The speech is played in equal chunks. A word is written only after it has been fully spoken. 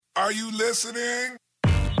Are you listening?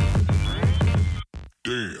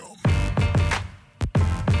 Damn.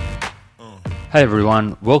 Hey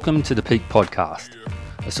everyone, welcome to the Peak Podcast,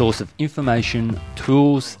 a source of information,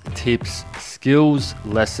 tools, tips, skills,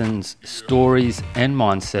 lessons, stories, and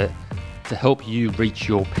mindset to help you reach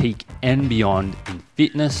your peak and beyond in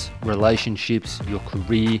fitness, relationships, your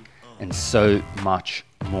career, and so much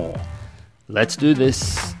more. Let's do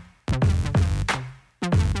this.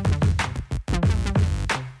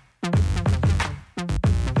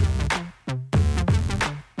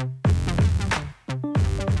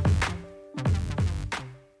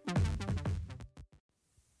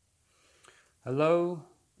 Hello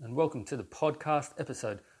and welcome to the podcast,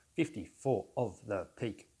 episode 54 of the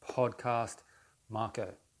Peak Podcast.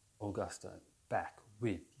 Marco Augusto back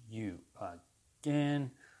with you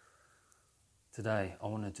again. Today I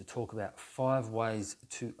wanted to talk about 5 ways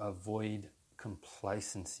to avoid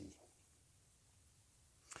complacency.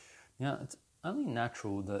 Now, it's only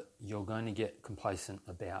natural that you're going to get complacent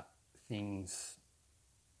about things,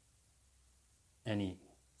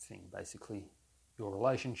 anything basically, your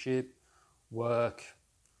relationship, work,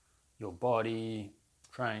 your body,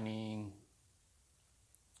 training,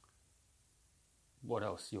 what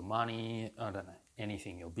else? Your money, I don't know,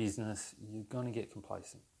 anything, your business, you're going to get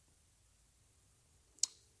complacent.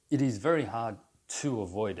 It is very hard to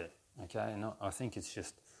avoid it, okay? And I think it's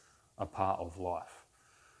just a part of life.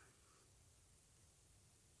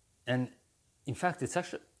 And in fact, it's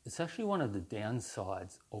actually one of the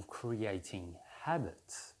downsides of creating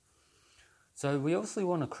habits. So we obviously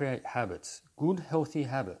want to create habits, good, healthy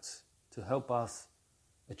habits, to help us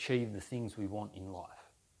achieve the things we want in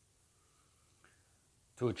life,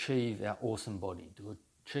 to achieve our awesome body, to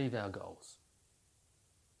achieve our goals.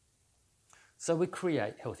 So we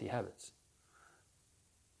create healthy habits.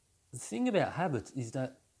 The thing about habits is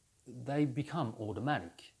that they become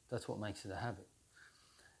automatic. That's what makes it a habit.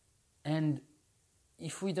 And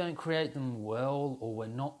if we don't create them well, or we're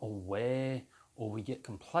not aware, or we get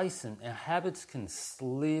complacent, our habits can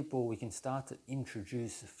slip, or we can start to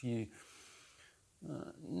introduce a few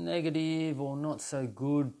negative or not so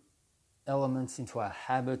good elements into our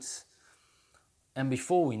habits. And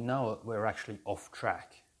before we know it, we're actually off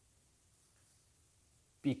track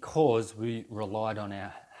because we relied on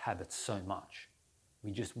our habits so much.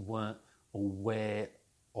 We just weren't aware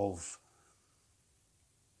of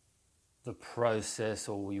the process,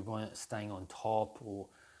 or we weren't staying on top, or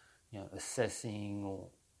assessing or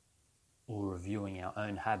reviewing our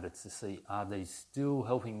own habits to see, are these still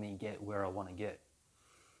helping me get where I want to get?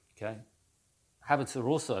 Okay? Habits are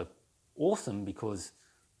also awesome because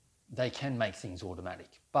they can make things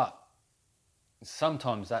automatic, but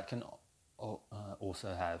sometimes that can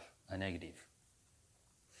also have a negative.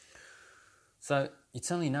 So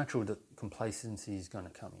it's only natural that complacency is going to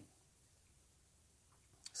come in.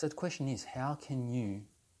 So the question is, how can you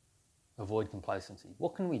avoid complacency?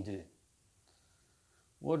 What can we do?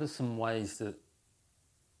 What are some ways that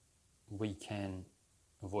we can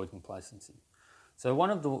avoid complacency? So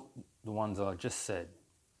one of the ones I just said,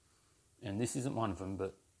 and this isn't one of them,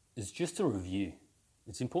 but is just to review.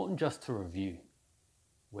 It's important just to review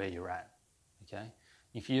where you're at, okay?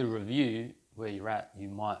 If you review where you're at, you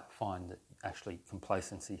might find that actually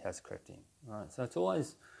complacency has crept in, right? So it's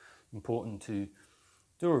always important to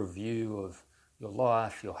do a review of your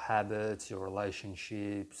life, your habits, your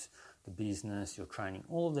relationships, the business, your training,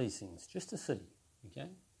 all of these things, just to see, okay?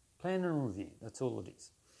 Plan and review, that's all it is.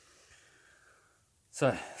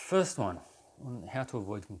 So, first one on how to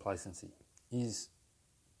avoid complacency is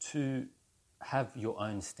to have your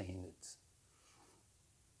own standards.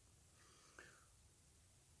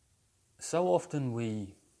 So often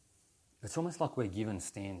it's almost like we're given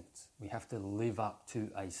standards. We have to live up to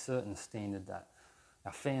a certain standard that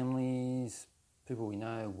our families, people we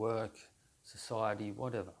know, work, society,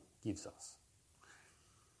 whatever, gives us.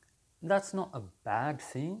 That's not a bad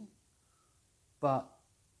thing, but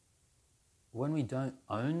when we don't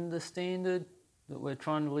own the standard that we're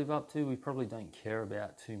trying to live up to, we probably don't care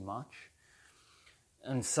about too much.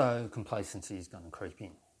 And so complacency is going to creep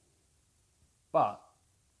in. But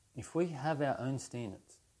if we have our own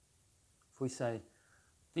standards, if we say,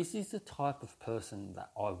 this is the type of person that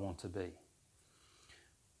I want to be,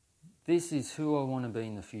 this is who I want to be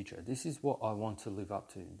in the future, this is what I want to live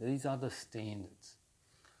up to, these are the standards,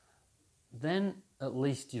 then at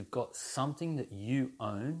least you've got something that you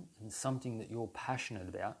own and something that you're passionate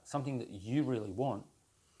about, something that you really want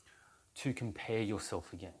to compare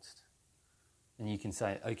yourself against. And you can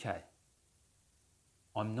say, okay,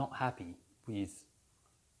 I'm not happy with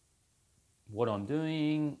what I'm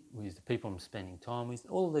doing, with the people I'm spending time with,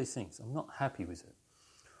 all of these things. I'm not happy with it.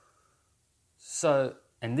 So,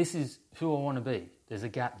 and this is who I want to be. There's a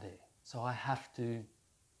gap there. So I have to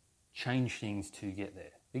change things to get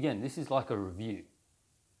there. Again, this is like a review.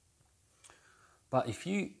 But if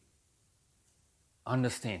you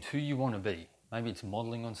understand who you want to be, maybe it's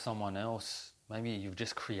modeling on someone else, maybe you've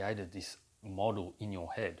just created this model in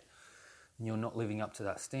your head and you're not living up to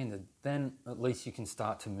that standard, then at least you can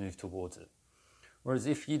start to move towards it. Whereas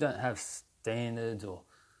if you don't have standards or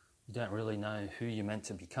you don't really know who you're meant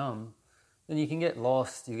to become, then you can get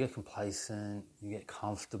lost, you get complacent, you get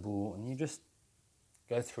comfortable, and you just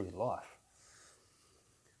go through life.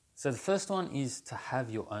 So the first one is to have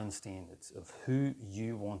your own standards of who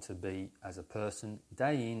you want to be as a person,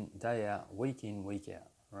 day in, day out, week in, week out,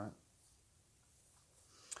 right?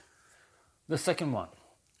 The second one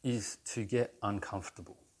is to get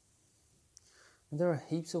uncomfortable. And there are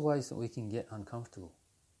heaps of ways that we can get uncomfortable,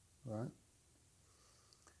 right?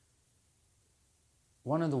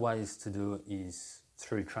 One of the ways to do it is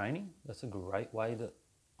through training. That's a great way that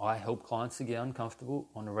I help clients to get uncomfortable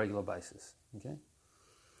on a regular basis, okay?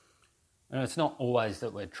 And it's not always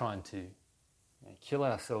that we're trying to kill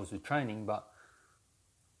ourselves with training, but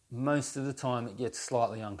most of the time it gets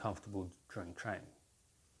slightly uncomfortable during training.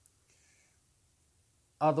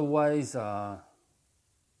 Other ways are,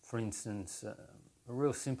 for instance, a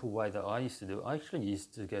real simple way that I used to do it. I actually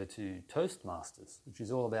used to go to Toastmasters, which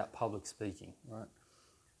is all about public speaking, right?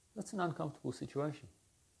 That's an uncomfortable situation,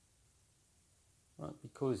 right?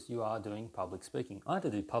 Because you are doing public speaking. I had to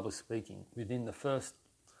do public speaking within the first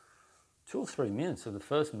 2 or 3 minutes of the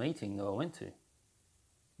first meeting that I went to,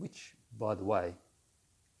 which, by the way,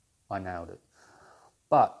 I nailed it.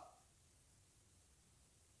 But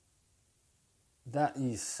that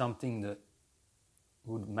is something that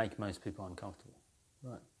would make most people uncomfortable,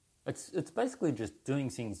 right? It's basically just doing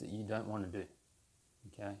things that you don't want to do,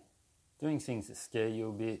 okay? Doing things that scare you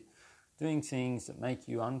a bit, doing things that make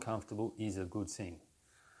you uncomfortable is a good thing.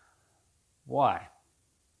 Why?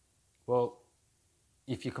 Well,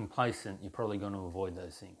 if you're complacent, you're probably going to avoid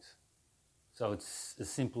those things. So it's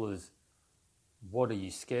as simple as what are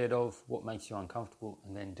you scared of, what makes you uncomfortable,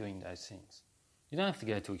 and then doing those things. You don't have to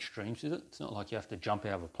go to extremes with it. It's not like you have to jump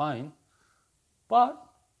out of a plane, but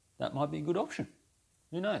that might be a good option.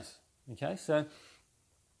 Who knows? Okay, so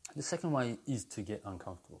the second way is to get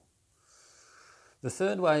uncomfortable. The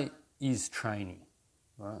third way is training,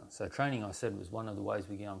 right? So training, I said, was one of the ways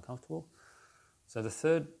we get uncomfortable. So the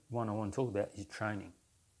third one I want to talk about is training.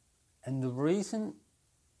 And the reason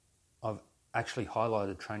I've actually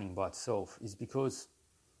highlighted training by itself is because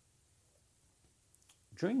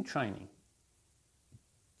during training,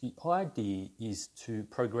 the idea is to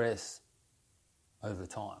progress over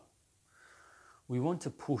time. We want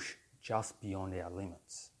to push just beyond our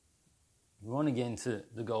limits. We want to get into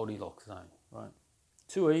the Goldilocks zone, right?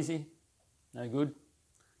 Too easy, no good.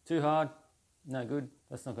 Too hard, no good.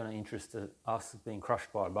 That's not going to interest us being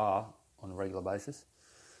crushed by a bar on a regular basis.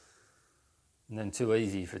 And then too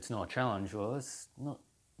easy, if it's not a challenge, well, it's not,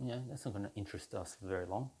 that's not going to interest us for very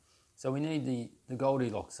long. So we need the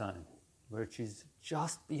Goldilocks zone, which is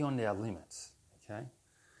just beyond our limits, okay?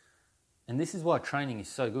 And this is why training is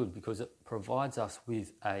so good, because it provides us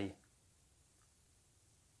with a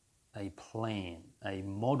plan, a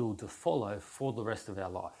model to follow for the rest of our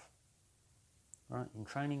life. Right? In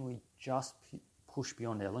training, we just push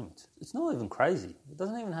beyond our limits. It's not even crazy. It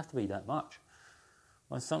doesn't even have to be that much.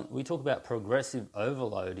 We talk about progressive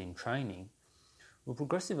overload in training. Well,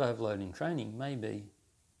 progressive overload in training may be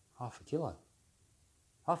 0.5 kilo.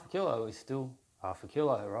 0.5 kilo is still 0.5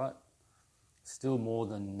 kilo, right? Still more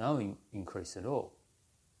than no increase at all.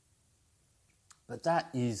 But that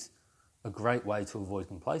is a great way to avoid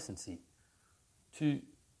complacency, to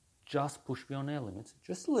just push beyond our limits,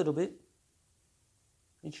 just a little bit,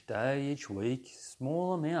 each day, each week,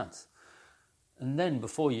 small amounts. And then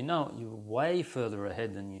before you know it, you're way further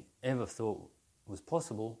ahead than you ever thought was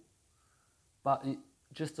possible, but it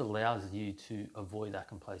just allows you to avoid that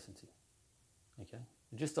complacency, okay?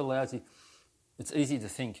 It just allows you, it's easy to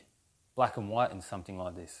think black and white in something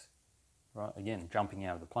like this, right? Again, jumping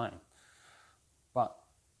out of the plane. But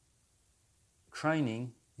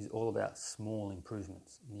training is all about small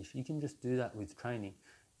improvements. And if you can just do that with training,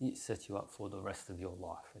 it sets you up for the rest of your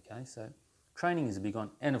life, okay? So training is a big one.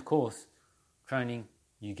 And of course, training,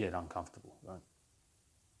 you get uncomfortable, right?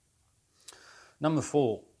 Number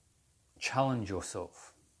 4, challenge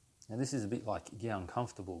yourself. Now this is a bit like get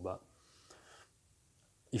uncomfortable, but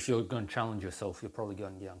if you're going to challenge yourself, you're probably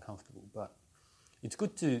going to get uncomfortable. But it's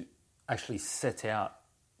good to actually set out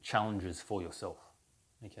challenges for yourself,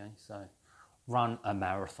 okay? So run a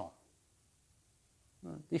marathon.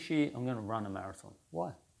 This year, I'm going to run a marathon.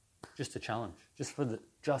 Why? just a challenge, just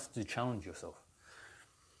to challenge yourself,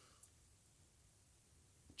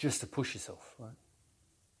 just to push yourself, right?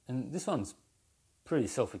 And this one's pretty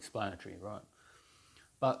self-explanatory, right?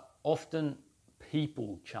 But often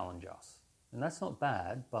people challenge us, and that's not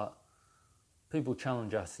bad, but people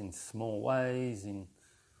challenge us in small ways, in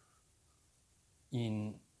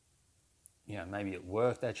maybe at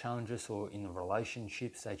work they challenge us, or in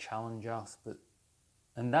relationships they challenge us,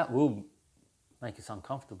 and that will make us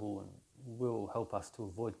uncomfortable and will help us to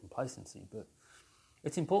avoid complacency. But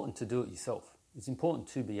it's important to do it yourself. It's important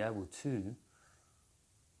to be able to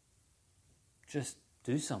just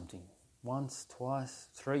do something once, twice,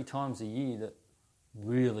 3 times a year that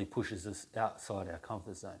really pushes us outside our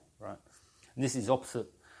comfort zone, right? And this is I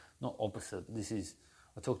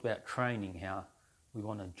talked about training, how we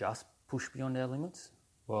want to just push beyond our limits.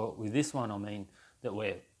 Well, with this one, I mean that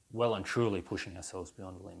we're well and truly pushing ourselves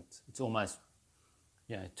beyond the limits. It's almost,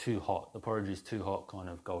 too hot. The porridge is too hot kind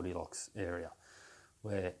of Goldilocks area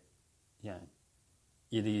where,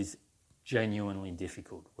 it is genuinely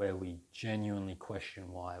difficult, where we genuinely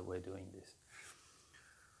question why we're doing this.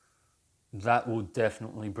 That will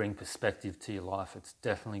definitely bring perspective to your life. It's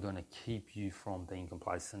definitely going to keep you from being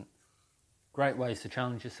complacent. Great ways to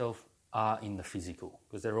challenge yourself are in the physical,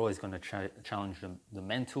 because they're always going to challenge the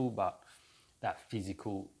mental, but that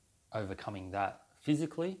physical, overcoming that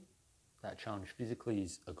challenge physically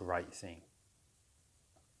is a great thing.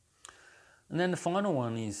 And then the final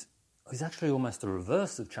one is actually almost the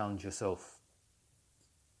reverse of challenge yourself.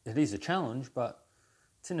 It is a challenge, but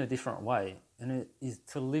it's in a different way, and it is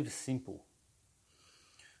to live simple.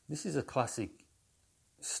 This is a classic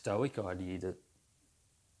Stoic idea that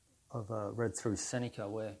I've read through Seneca,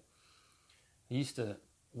 where he used to,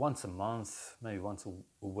 once a month, maybe once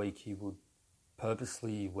a week, he would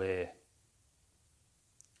purposely wear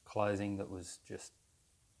clothing that was just,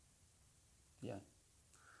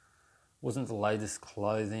 wasn't the latest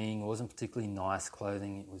clothing, it wasn't particularly nice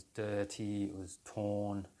clothing, it was dirty, it was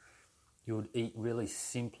torn. He would eat really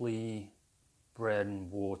simply, bread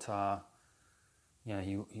and water.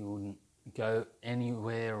 He wouldn't go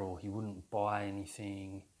anywhere, or he wouldn't buy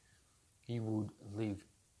anything. He would live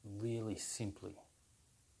really simply.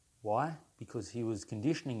 Why? Because he was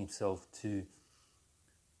conditioning himself to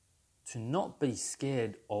not be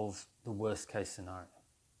scared of the worst case scenario.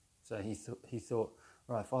 So he thought,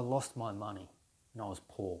 right, if I lost my money and I was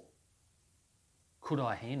poor, could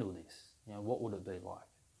I handle this? What would it be like?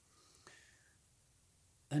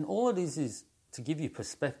 And all it is to give you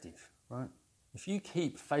perspective, right? If you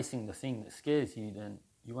keep facing the thing that scares you, then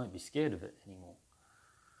you won't be scared of it anymore.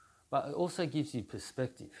 But it also gives you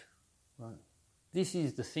perspective, right? This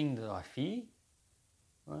is the thing that I fear,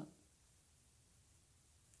 right?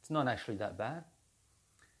 It's not actually that bad.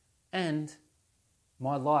 And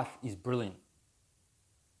my life is brilliant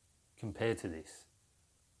compared to this.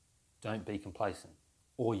 Don't be complacent,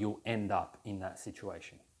 or you'll end up in that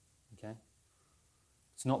situation, okay?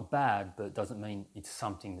 It's not bad, but it doesn't mean it's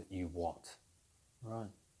something that you want, right?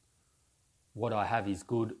 What I have is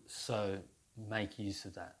good, so make use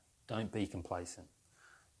of that. Don't be complacent.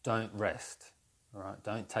 Don't rest, all right?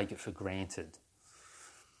 Don't take it for granted.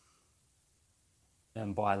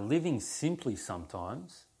 And by living simply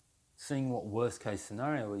sometimes, seeing what worst case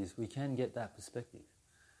scenario is, we can get that perspective.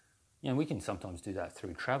 We can sometimes do that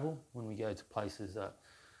through travel, when we go to places that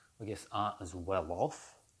I guess aren't as well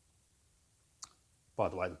off. By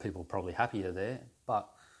the way, the people are probably happier there, but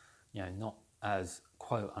not as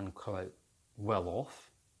quote unquote well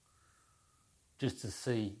off. Just to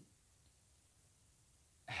see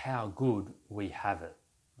how good we have it,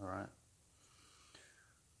 all right?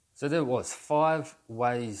 So there was 5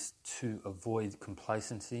 ways to avoid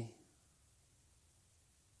complacency.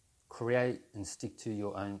 Create and stick to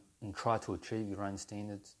your own and try to achieve your own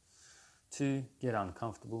standards. 2, get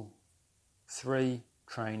uncomfortable. 3,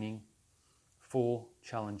 training. 4,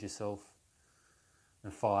 challenge yourself.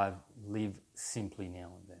 And 5, live simply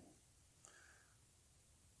now and then.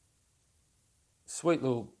 Sweet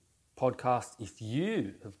little podcast. If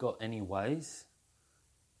you have got any ways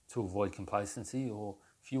to avoid complacency, or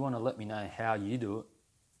if you want to let me know how you do it,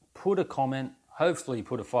 put a comment, hopefully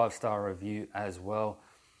put a 5-star review as well,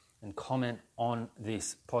 and comment on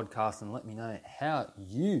this podcast and let me know how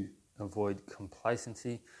you avoid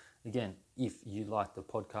complacency. Again, if you like the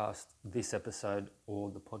podcast, this episode,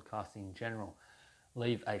 or the podcast in general,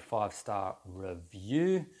 leave a 5-star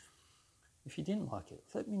review. If you didn't like it,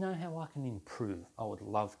 let me know how I can improve. I would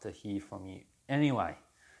love to hear from you. Anyway,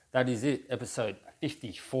 that is it, episode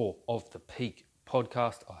 54 of the Peak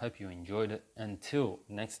Podcast. I hope you enjoyed it. Until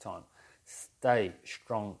next time, stay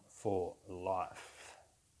strong for life.